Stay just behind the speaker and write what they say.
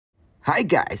Hi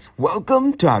guys,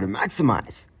 welcome to How to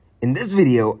Maximize. In this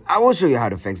video, I will show you how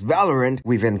to fix Valorant.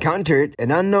 We've encountered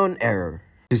an unknown error.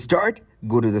 To start,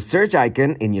 go to the search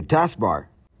icon in your taskbar.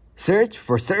 Search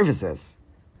for services.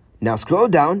 Now scroll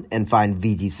down and find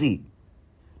VGC.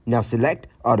 Now select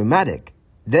Automatic.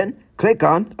 Then click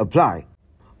on Apply.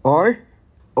 Or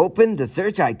open the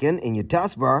search icon in your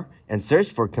taskbar and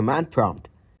search for command prompt.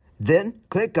 Then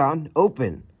click on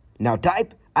Open. Now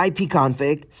type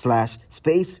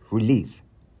ipconfig/release.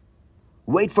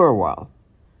 Wait for a while.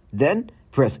 Then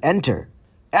press Enter.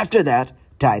 After that,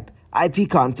 type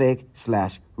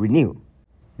ipconfig/renew.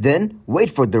 Then wait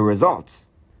for the results.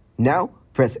 Now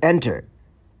press Enter.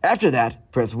 After that,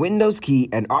 press Windows key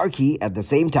and R key at the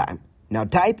same time. Now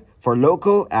type for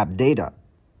local app data.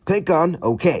 Click on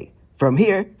OK. From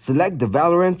here, select the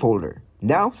Valorant folder.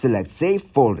 Now select Save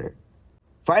Folder.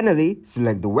 Finally,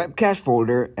 select the web cache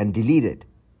folder and delete it.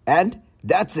 And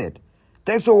that's it.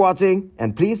 Thanks for watching,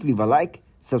 and please leave a like,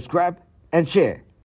 subscribe, and share.